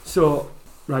So,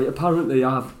 right, apparently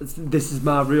this is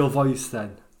my real voice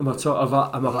then. Am I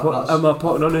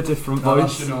putting on a different voice?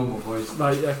 That's your normal voice.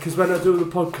 Right, yeah, because when I do the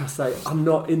podcast, like, I'm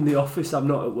not in the office, I'm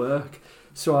not at work.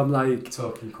 So I'm like...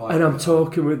 Talking quite... And I'm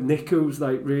talking with Nick, who's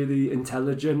like really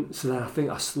intelligent, so then I think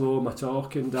I slow my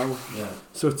talking down. Yeah.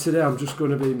 So today I'm just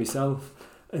going to be myself.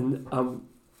 And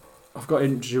I've got to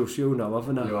introduce you now,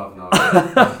 haven't I? You have now.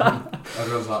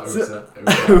 Everyone's like,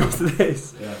 who's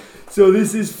this? Yeah. So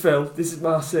this is Phil, this is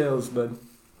my salesman.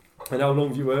 And how long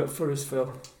have you worked for us,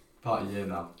 Phil? About a year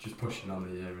now, just pushing on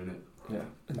a year, innit? Yeah.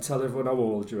 And tell everyone how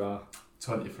old you are.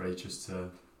 23, just to...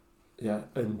 Yeah,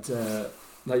 and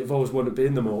like you've always wanted to be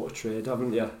in the motor trade,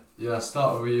 haven't you? Yeah, I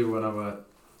started with you when I was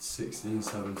 16,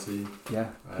 17. Yeah,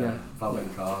 Valeting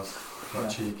cars. Got Yeah.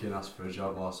 cheeky and asked for a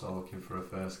job whilst I was looking for a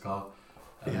first car.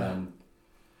 And Yeah. then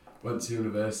went to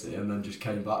university and then just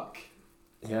came back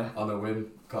Yeah, on a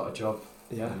whim, got a job.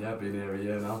 yeah. And yeah, been here a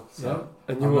year now. So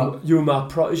Yeah. And you were my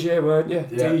protege, weren't you?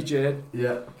 Yeah. DJ.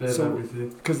 yeah, bit of So- everything.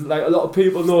 Because like a lot of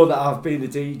people know that I've been a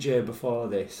DJ before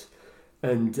this,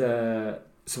 and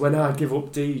so when I give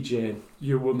up DJing,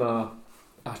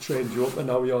 I trained you up, and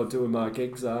now you're doing my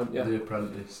gigs, aren't you? The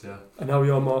Apprentice, yeah. And now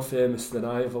you're more famous than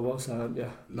I ever was, aren't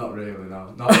you? Not really,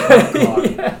 no. Not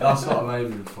quite. Yeah. That's what I'm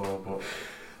aiming for, but...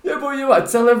 Yeah, but you what?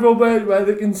 Tell everyone where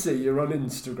they can see you're on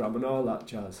Instagram and all that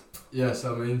jazz. Yeah,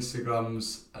 so my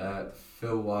Instagram's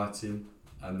Phil Whiting,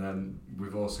 and then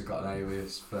we've also got an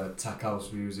alias for Tech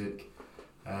House Music,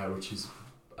 which is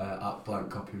at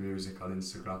Blank Copy Music on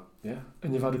Instagram. Yeah.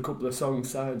 And you've had a couple of songs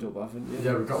signed up, haven't you?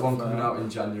 Yeah, we've got one coming out in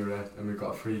January, and we've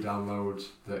got a free download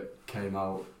that came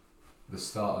out the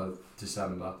start of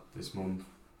December this month.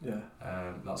 Yeah.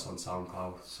 That's on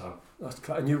SoundCloud, so...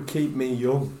 And you keep me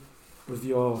young with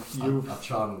your youth. I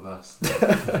try my best.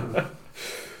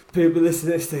 People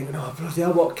listening to this thinking, oh bloody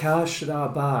hell, what cars should I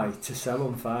buy to sell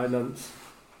on finance?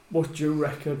 What do you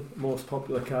reckon most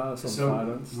popular cars on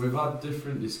finance? We've had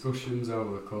different discussions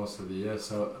over the course of the year.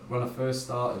 So when I first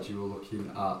started, you were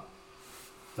looking at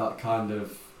that kind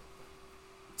of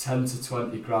 10 to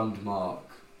 20 grand mark.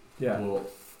 Yeah.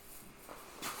 But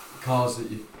cars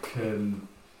that you can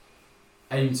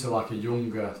aim to like a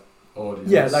younger audience.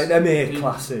 Yeah, like them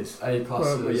A-classes.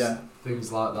 A-classes, Yeah. things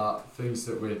like that. Things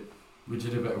that we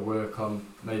did a bit of work on,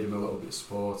 made them a little bit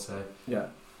sporty. Yeah.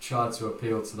 Tried to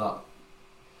appeal to that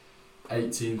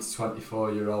 18 to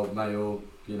 24-year-old male,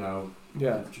 you know,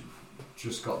 Yeah.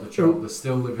 just got the job, they're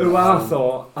still living Who at I home.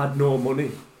 thought had no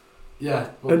money.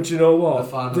 Yeah, but And do you know the what?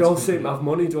 finance They all company- seem to have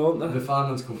money, don't they? the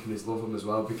finance companies love them as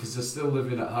well because they're still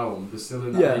living at home, they're still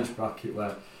in that Yeah. age bracket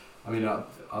where, I mean,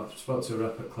 I've spoke to a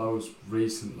rep at Close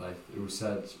recently who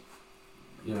said,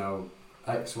 you know,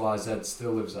 XYZ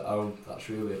still lives at home, that's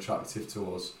really attractive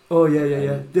to us. Oh, yeah.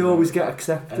 And, They you know, always get and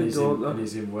accepted, he's don't and they?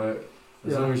 he's in work.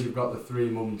 As Yeah. long as you've got the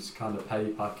 3 months kind of pay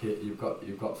packet, you've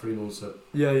got 3 months of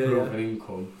Yeah. proof of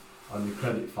income on your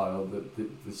credit file that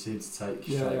they seem to take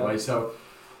Yeah, straight yeah. away. So,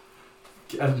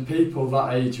 and people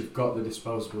that age have got the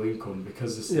disposable income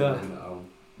because they're still Yeah. living at home.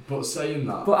 But saying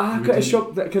that, But I we get didn't-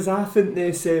 shocked because I think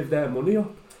they save their money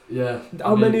up. Yeah.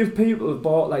 How many of people have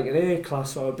bought like an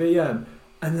A-class or a BM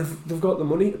and they've got the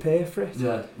money to pay for it?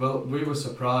 Yeah. Well, we were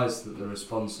surprised at the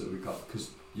response that we got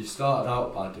because you started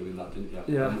out by doing that, didn't you?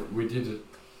 Yeah. And we did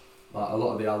like a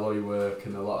lot of the alloy work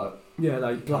and a lot of Yeah, like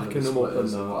kind of blacking the them up and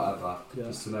splitters that. whatever, Yeah.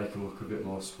 just to make them look a bit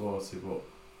more sporty. But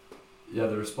yeah,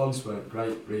 the response weren't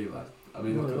great, really. I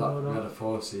mean, No, look at no, that. no. We had a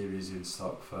 4 Series in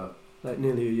stock for Like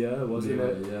nearly a year, wasn't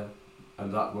nearly it? a year,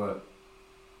 and that were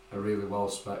a really well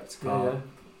spec'd Yeah, car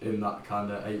yeah. in that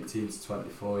kind of 18 to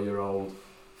 24-year-old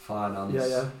finance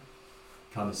Yeah.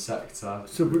 kind of sector.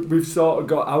 So we've sort of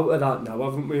got out of that now,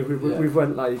 haven't we? Yeah. We've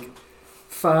went like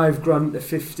 5 grand to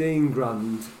 15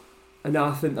 grand, and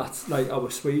I think that's like our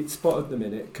sweet spot at the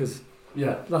minute because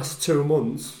Yeah. last 2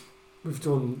 months we've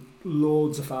done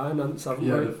loads of finance, haven't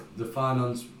Yeah, we? the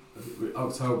finance,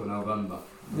 October, November.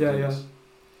 Yeah, yeah.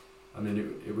 I mean,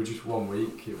 it was just 1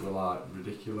 week, it were like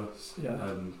ridiculous. Yeah.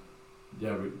 And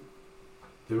yeah,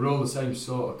 they were all the same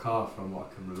sort of car from what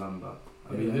I can remember.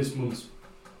 I mean, Yeah. this month's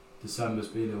December's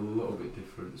been a little bit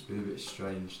different, it's been a bit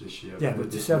strange this year. Yeah,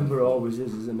 but December always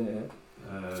is, isn't it?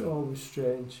 Um, It's always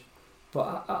strange.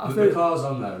 But I but think... the cars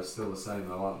on there are still the same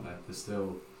though, aren't they? They're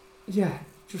still... Yeah,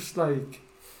 just like...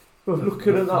 Well, the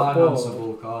looking at that board...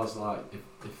 financeable cars, like,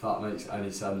 if that makes any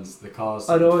sense, the cars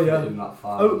I know, that yeah. fit in that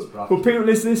finance bracket. But people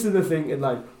listening are thinking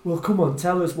like, well, come on,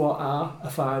 tell us what are a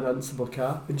financeable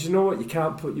car. And do you know what? You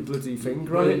can't put your bloody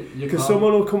finger on it. You Because can't-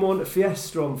 someone will come on to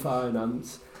Fiesta on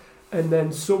finance, and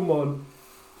then someone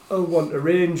will want a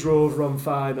Range Rover on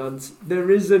finance. There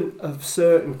isn't a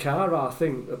certain car, I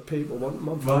think, that people want on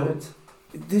Well, finance.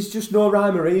 there's just no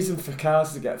rhyme or reason for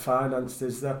cars to get financed,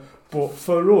 is there? But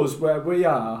for us, where we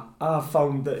are, I've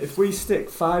found that if we stick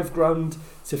 £5,000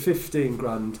 to 15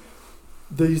 grand,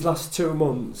 these last 2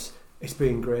 months, it's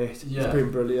been great. Yeah. It's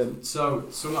been brilliant. So,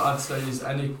 something I'd say is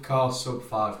any car sub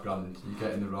 £5,000, you're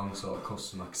getting the wrong sort of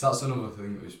customer. Because that's another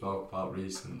thing that we spoke about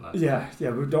recently. Yeah,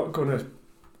 we're not gonna.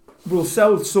 We'll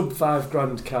sell sub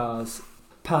 £5,000 cars,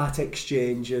 part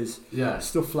exchanges,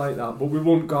 stuff like that. But we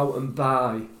won't go out and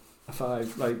buy a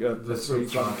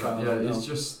 £3,000 car. Yeah, it's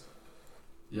just.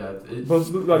 Yeah.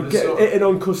 Hitting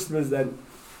on customers then.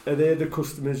 Are they the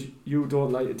customers you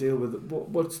don't like to deal with?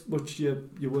 What's your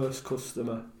worst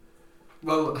customer?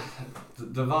 Well,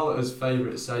 the valeter's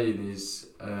favourite saying is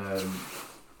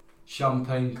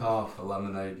champagne car for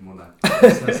lemonade money. He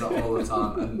says that all the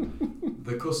time. And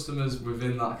the customers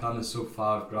within that kind of sub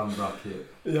 £5,000 bracket,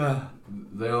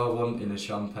 they are wanting a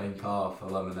champagne car for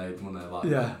lemonade money.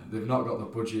 They've not got the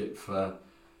budget for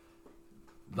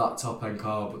that top end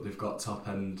car, but they've got top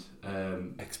end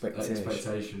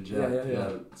expectations.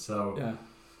 So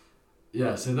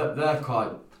they're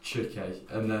quite tricky.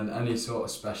 And then any sort of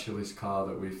specialist car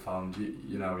that we've found,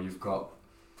 you've got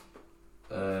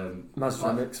Mazda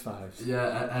MX-5s.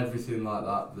 Yeah, everything like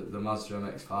that. The Mazda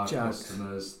MX-5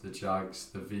 customers, the Jags,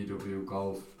 the VW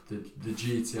Golf, the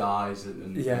GTIs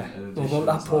and what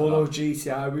about that Polo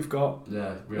GTI we've got?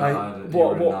 Yeah, we had a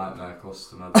nightmare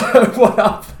customer. What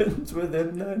happened with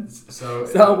him then? So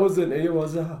that wasn't he,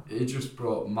 was that? He just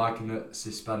brought magnets.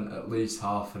 He spent at least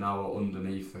half an hour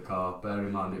underneath the car. Bear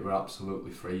in mind it were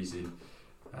absolutely freezing,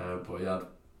 but he had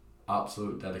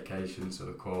absolute dedication to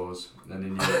the cause, and he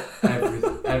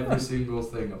knew every single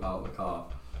thing about the car.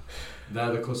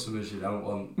 They're the customers you don't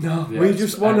want. No, we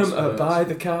just want them to buy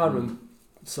the car and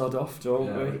sod off,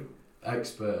 don't we?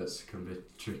 Experts can be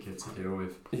tricky to deal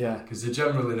with. Yeah. Because they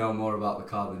generally know more about the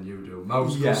car than you do.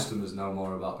 Most customers know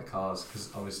more about the cars because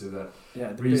obviously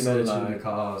they're researching the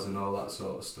cars and all that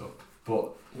sort of stuff.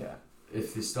 But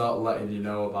if they start letting you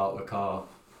know about the car,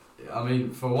 I mean,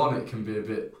 for one, it can be a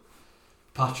bit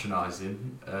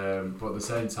patronising, but at the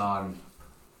same time,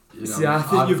 I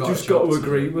think you've just got to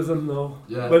agree with them though.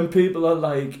 Yeah. When people are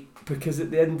like, because at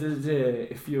the end of the day,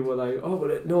 if you were like, oh,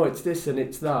 well, no, it's this and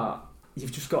it's that,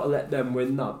 you've just got to let them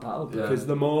win that battle, because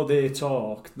the more they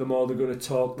talk, the more they're going to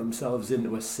talk themselves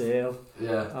into a sale.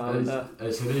 Yeah, and,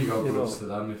 it's an ego boost to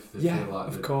them if they feel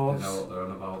like they know what they're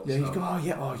on about. Yeah, so.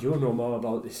 You go, you know more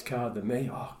about this car than me.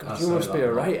 Oh, God, you must be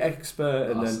a right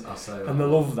expert. And they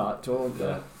love that, don't they?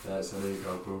 Yeah, it's an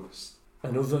ego boost.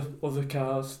 And other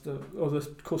cars, other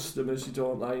customers you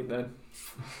don't like then?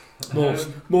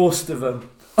 Most of them.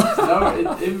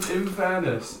 No, in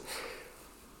fairness,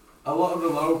 a lot of the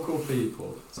local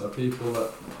people, so people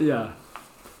that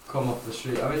come off the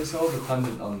street, I mean, it's all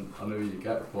dependent on who you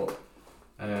get, but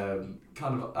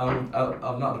kind of,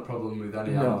 I've not had a problem with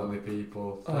any elderly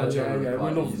people. They're generally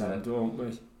quite we love easy. them, don't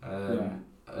we?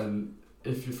 And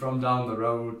if you're from down the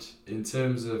road, in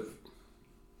terms of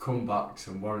comebacks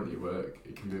and warranty work,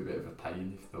 it can be a bit of a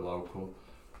pain if they're local.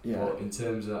 Yeah. But in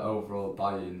terms of overall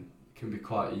buying, it can be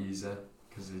quite easy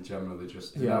because they generally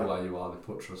just know where you are, they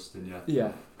put trust in you.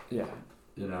 Yeah.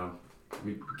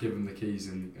 We give them the keys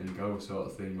and go sort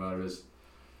of thing, whereas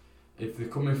if they're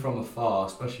coming from afar,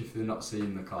 especially if they're not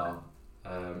seeing the car,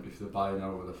 if they're buying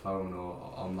over the phone or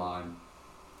online,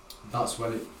 that's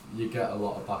when you get a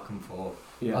lot of back and forth.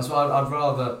 Yeah. That's why I'd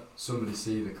rather somebody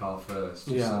see the car first,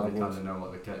 so they kind of know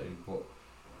what they're getting. But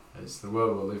it's the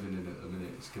world we're living in at the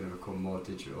minute. It's going to become more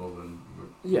digital, and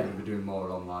we're going to be doing more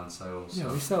online sales.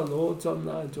 Yeah, we sell loads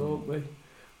online, don't we?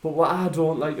 But what I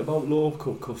don't like about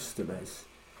local customers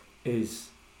is,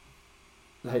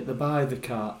 like, they buy the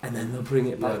car and then they'll bring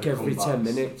it back every 10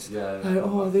 minutes.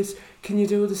 Can you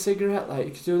do the cigarette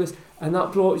light? Can you do this? And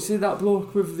that bloke, you see that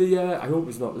bloke with the, I hope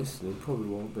he's not listening, probably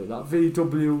won't be, that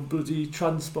VW bloody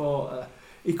transporter.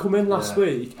 He come in last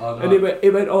week and he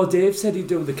went, Dave said he'd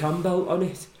do the cam belt on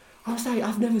it. I was like,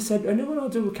 I've never said anyone will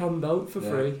do a cam belt for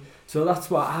free. So that's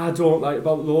what I don't like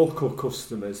about local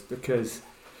customers, because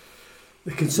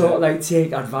they can sort of like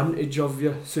take advantage of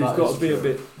you. So you've got to be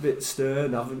a bit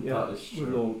stern, haven't you, with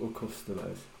local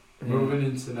customers. Moving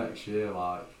into next year,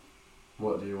 like,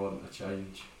 what do you want to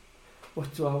change?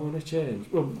 What do I want to change?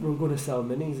 Well, we're going to sell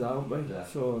minis, aren't we? Yeah.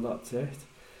 So that's it.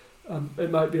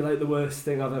 It might be like the worst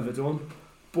thing I've ever done,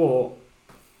 but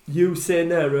you saying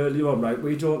there earlier on, right,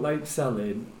 we don't like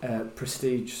selling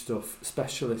prestige stuff,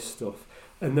 specialist stuff.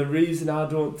 And the reason I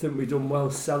don't think we done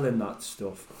well selling that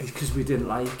stuff is because we didn't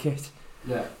like it.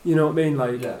 Yeah. You know what I mean?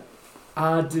 Like,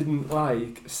 I didn't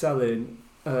like selling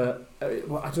I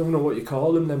don't know what you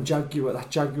call them. That Jaguar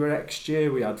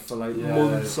XJ we had for like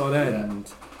months on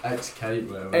end.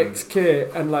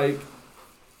 XK, and like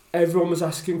everyone was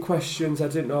asking questions. I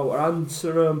didn't know how to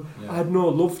answer them. I had no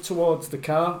love towards the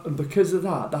car, and because of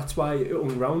that, that's why it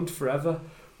hung around forever.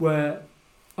 Where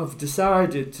I've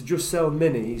decided to just sell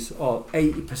minis, or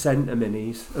 80% of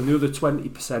minis, and the other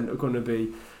 20% are going to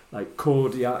be like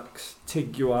Kodiaks,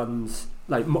 Tiguan's,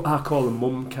 like I call them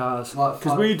mum cars,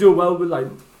 because we do well with like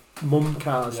mum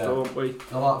cars, don't we?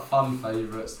 They're like fan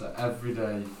favourites, that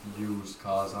everyday used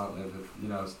cars, aren't they? You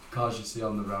know, cars you see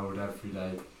on the road every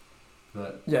day.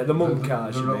 The mum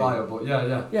cars. They're reliable.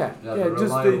 Yeah.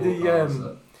 Just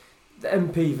the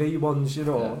MPV ones, you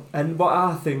know. Yeah. And what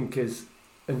I think is,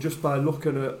 and just by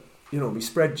looking at, you know, my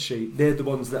spreadsheet, they're the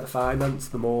ones that finance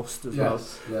the most as well.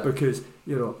 Yeah. Because,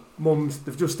 you know, mums,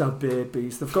 they've just had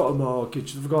babies, they've got a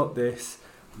mortgage, they've got this.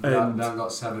 And they've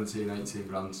got 17, 18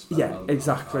 grand spent. Yeah,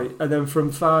 exactly. And then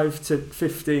from 5 to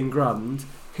 15 grand,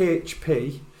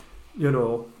 HP, you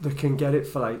know, they can get it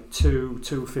for like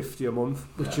 $250 a month,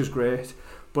 which is great.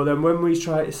 But then when we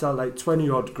try to sell like 20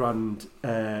 odd grand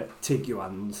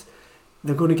Tiguan's,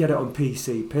 they're going to get it on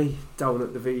PCP down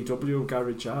at the VW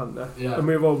garage, aren't they? Yeah. And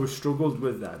we've always struggled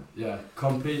with them. Yeah,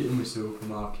 competing with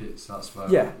supermarkets, that's where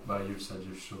you've said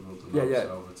you've struggled a lot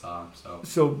over time.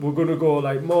 So we're going to go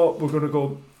like more, we're going to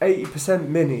go 80%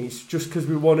 minis just because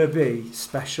we want to be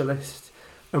specialist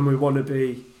and we want to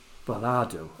be, well, I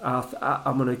do.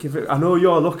 I'm going to give it, I know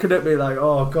you're looking at me like,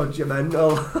 oh God, you're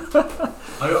mental.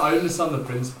 I understand the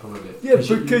principle of it. Yeah,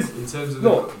 because in terms of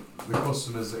the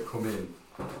customers that come in,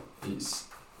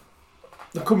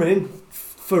 they're coming in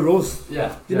for us.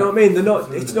 Yeah. You know what I mean? They're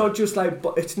not. It's not just like.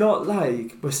 But it's not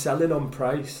like we're selling on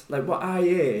price. Like what I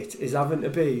hate is having to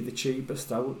be the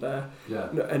cheapest out there.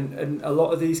 Yeah. And a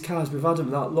lot of these cars, we've had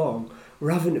them that long. We're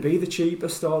having to be the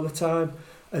cheapest all the time,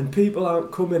 and people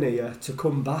aren't coming here to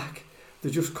come back.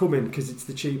 They're just coming because it's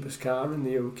the cheapest car in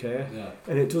the UK. Yeah.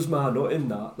 And it does my nut in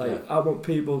that. Like I want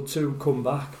people to come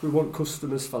back. We want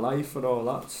customers for life and all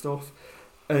that stuff.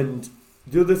 And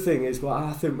the other thing is, what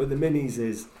I think with the minis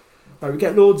is, we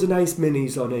get loads of nice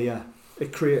minis on here.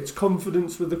 It creates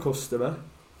confidence with the customer,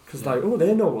 because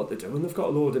they know what they're doing. They've got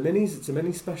a load of minis. It's a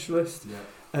mini specialist. Yeah.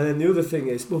 And then the other thing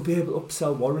is, we'll be able to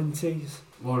upsell warranties.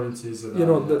 Warranties are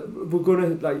we're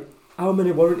going to, like, how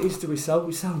many warranties do we sell?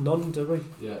 We sell none, do we?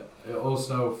 Yeah. It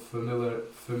also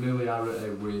familiarity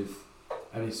with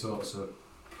any sorts of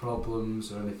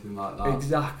problems or anything like that.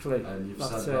 Exactly. And you've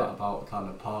said that about kind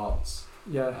of parts.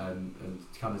 Yeah. And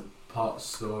kind of parts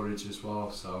storage as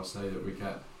well, so I'll say that we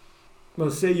get...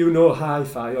 Well, say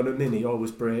hi-fi on a Mini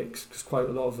always breaks, because quite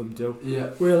a lot of them do.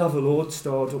 Yeah. We'll have a load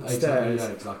stored upstairs.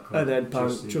 Exactly. And then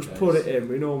just put it in,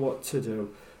 we know what to do.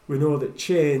 We know that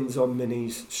chains on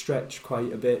Minis stretch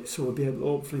quite a bit, so we'll be able to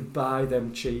hopefully buy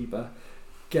them cheaper,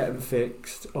 get them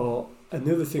fixed. And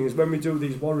the other thing is, when we do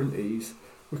these warranties,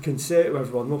 we can say to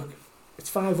everyone, look, it's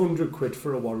 £500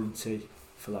 for a warranty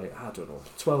for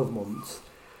 12 months.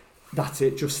 That's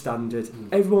it, just standard.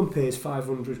 Everyone pays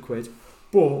 £500,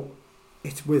 but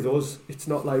it's with us. It's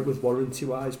not like with Warranty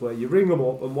Wise, where you ring them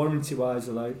up and Warranty Wise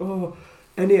are like, oh,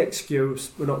 any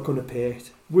excuse, we're not going to pay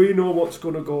it. We know what's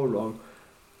going to go wrong.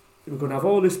 We're going to have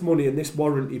all this money in this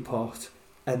warranty pot,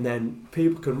 and then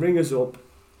people can ring us up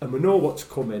and we know what's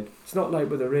coming. It's not like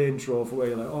with a Range Rover where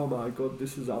you're like, oh my God,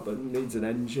 this has happened, needs an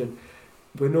engine.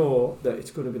 We know that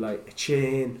it's going to be like a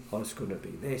chain, or it's going to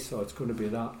be this, or it's going to be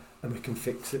that, and we can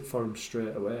fix it for them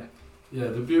straight away. Yeah,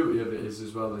 the beauty of it is,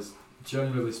 as well, is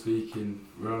generally speaking,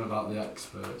 we're on about the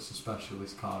experts, the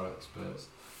specialist car experts.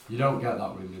 You don't get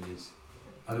that with minis.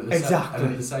 And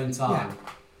at the same time,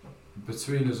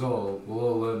 between us all, we'll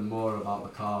all learn more about the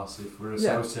cars. If we're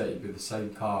associated with the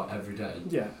same car every day,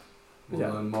 we'll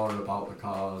learn more about the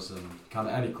cars, and kind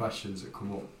of any questions that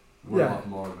come up, we'll have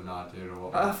more of an idea of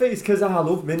what. I think it's because I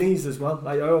love minis as well.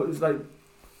 It's like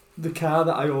the car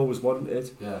that I always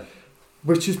wanted. Yeah.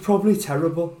 Which is probably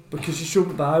terrible, because you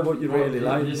shouldn't buy what you really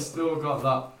like. You still got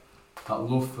that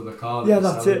love for the car. Yeah,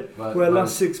 that's it.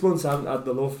 Last 6 months I haven't had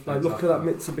the love. Like, look at that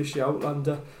Mitsubishi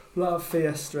Outlander. Look at that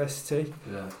Fiesta ST.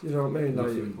 Yeah. You know what I mean?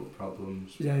 Nothing but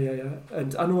problems. Yeah.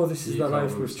 And I know this is the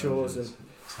life we've chosen.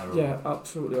 Terrible. Yeah,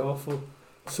 absolutely awful.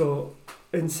 So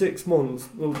in 6 months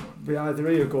we'll be either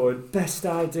here going, best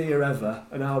idea ever,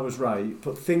 and I was right.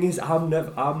 But the thing is, I'm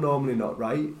normally not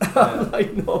right. Yeah.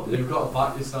 You've got to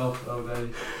back yourself though,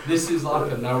 Dave. This is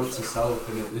like a note to self,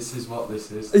 innit? This is what this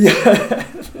is. Yeah.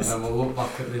 And then we'll look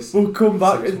back at this. We'll come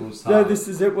back. 6 months time. This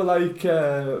is it. We're like,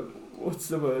 what's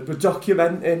the word? We're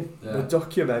documenting. Yeah. We're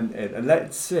documenting, and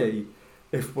let's see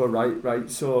if we're right.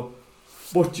 So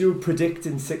What do you predict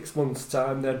in 6 months'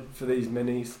 time then for these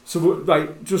minis? So,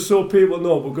 right, just so people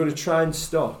know, we're going to try and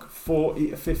stock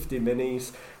 40 to 50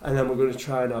 minis, and then we're going to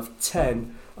try and have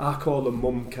 10, I call them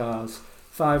mum cars,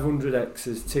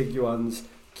 500Xs, Tiguan's,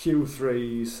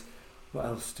 Q3s, what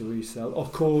else do we sell? Or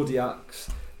Kodiaks,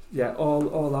 yeah,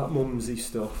 all that mumsy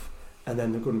stuff, and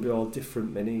then they're going to be all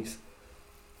different minis.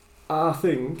 I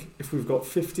think if we've got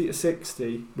 50 to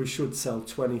 60, we should sell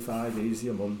 25 easy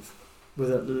a month,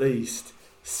 with at least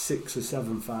 6 or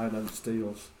 7 finance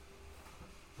deals.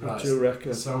 Right. What do you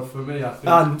reckon? So for me, I think...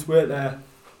 And, wait there,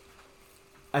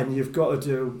 and you've got to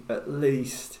do at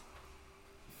least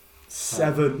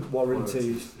 7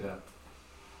 warranties. Yeah.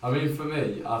 I mean, for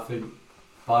me, I think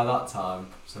by that time,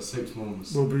 so 6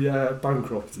 months... We'll be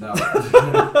bankrupt. No.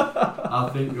 I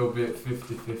think you'll be at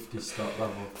 50-50 stock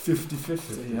level.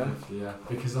 50-50, yeah? Yeah.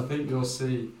 Because I think you'll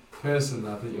see,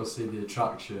 personally, I think you'll see the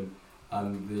attraction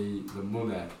and the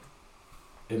money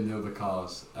in the other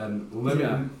cars. And limiting...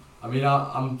 Yeah. I mean,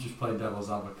 I'm just playing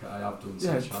devil's advocate. I have done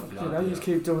such you just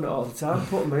keep doing it all the time,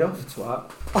 putting me off,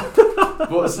 twat.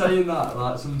 But saying that,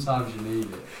 like, sometimes you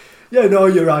need it. Yeah, no,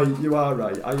 you're right. You are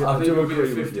right. I think do you'll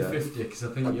agree be with you. 50-50 because I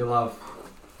think you'll have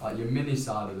like your mini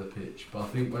side of the pitch. But I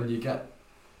think when we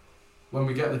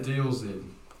get the deals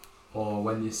in, or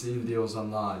when you're seeing deals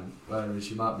online,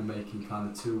 whereas you might be making kind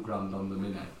of $2,000 on the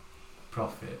mini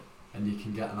profit, and you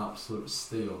can get an absolute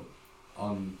steal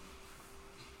on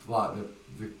like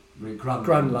the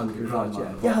Grand Land.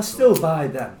 Yeah, I'll still buy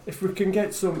them. If we can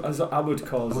get some, as I would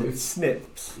call it,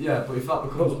 snips. Yeah, but if that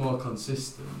becomes more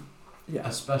consistent,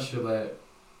 especially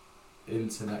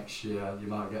into next year, you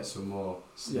might get some more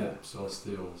snips or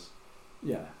steals.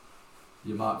 Yeah.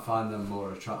 You might find them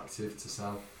more attractive to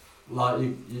sell. Like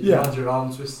you had your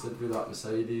arm twisted with that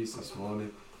Mercedes this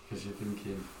morning because you're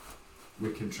thinking,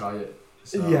 we can try it.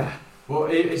 So, yeah.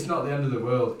 But it's not the end of the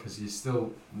world because you're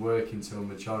still working to a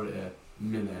majority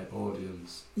mini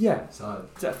audience. Yeah, so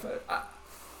definitely.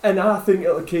 And I think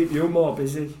it'll keep you more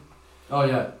busy. Oh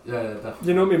yeah, definitely.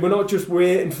 You know what I mean? We're not just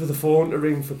waiting for the phone to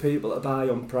ring for people to buy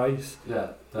on price. Yeah,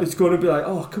 definitely. It's going to be like,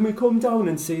 oh, can we come down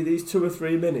and see these 2 or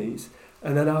 3 minis?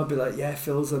 And then I'll be like, yeah,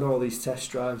 Phil's on all these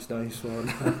test drives, nice one.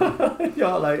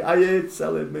 You're like, I hate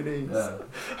selling minis.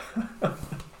 Yeah.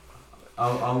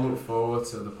 I'll look forward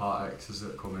to the Part X's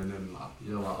that come in and like,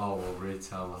 you're like, oh, we'll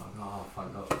retail that. Oh,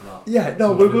 thank God for that. Yeah,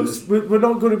 no, we're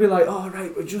not going to be like, oh,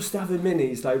 right, we're just having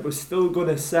minis. Like, we're still going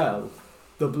to sell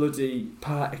the bloody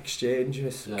part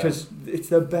exchanges because it's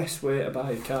the best way to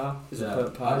buy a car is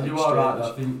a part exchange. You are right,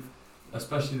 I think,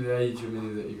 especially the age of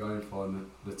mini that you're going for and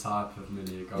the type of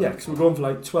mini you're going for. Yeah, because we're going from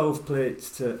like 12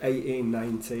 plates to 18,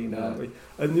 19, aren't we?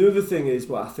 And the other thing is,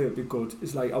 what I think would be good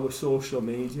is like our social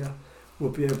media. We'll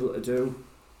be able to do,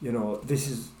 you know,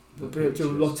 we'll be able to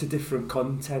do lots of different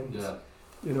content. Yeah.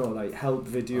 You know, like help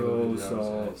videos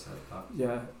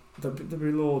there'll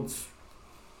be loads.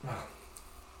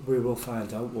 We will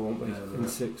find out, won't we, in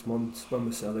 6 months when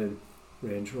we're selling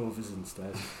Range Rovers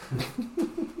instead.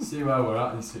 See where we're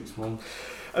at in 6 months.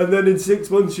 And then in 6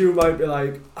 months you might be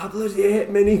like, I bloody hate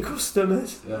mini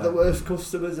customers. The worst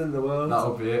customers in the world.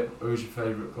 That'll be it. Who's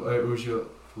your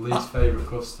least favourite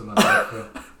customer?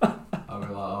 I'll be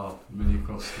like, oh, mini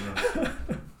customer.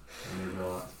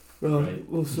 Well,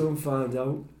 we'll soon find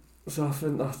out. So I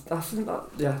think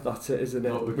that's it, isn't it?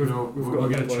 We're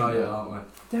going to try it, aren't we?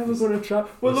 Yeah, we're going to try.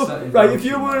 Well, look, right, if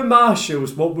you were in my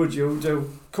shoes, what would you do?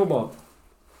 Come on.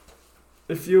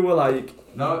 If you were like...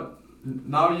 No,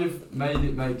 now you've made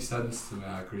it make sense to me,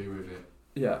 I agree with it.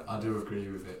 Yeah. I do agree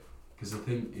with it. Because I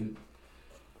think,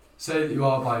 say that you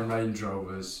are buying Range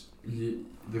Rovers,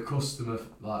 the customer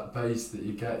base that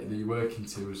you're working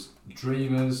to is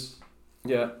dreamers.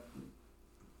 Yeah.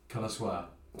 Can I swear?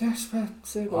 Yes,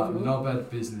 say what knobhead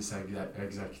business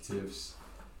executives.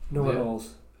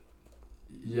 Know-it-alls.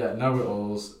 Yeah,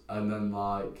 know-it-alls, and then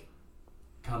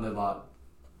kind of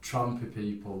trampy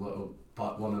people that'll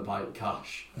want to bite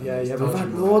cash. Yeah, we've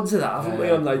had loads of that, haven't we?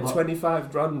 On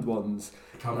 25 grand ones.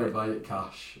 Can't bite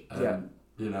cash, and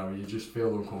you just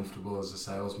feel uncomfortable as a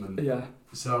salesman. Yeah.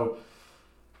 So,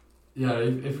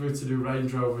 if we were to do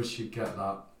Range Rovers, you'd get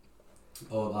that,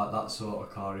 or that sort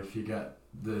of car. If you get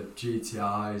the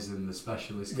GTIs and the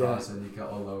specialist cars, then you get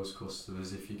all those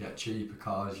customers. If you get cheaper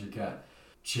cars, you get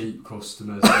cheap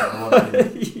customers.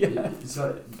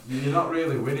 So you're not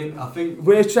really winning. I think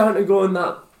we're trying to go in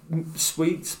that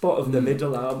sweet spot of the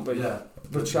middle, aren't we? Yeah,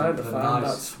 we're trying to find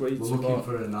that sweet spot. We're looking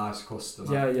for a nice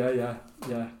customer.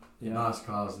 Yeah. Nice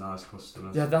cars, nice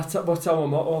customers. Yeah, that's what's our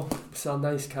motto. We sell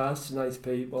nice cars to nice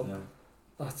people. Yeah.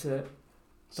 That's it.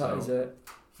 That is it.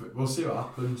 We'll see what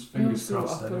happens. Fingers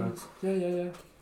crossed. Anyway. Yeah.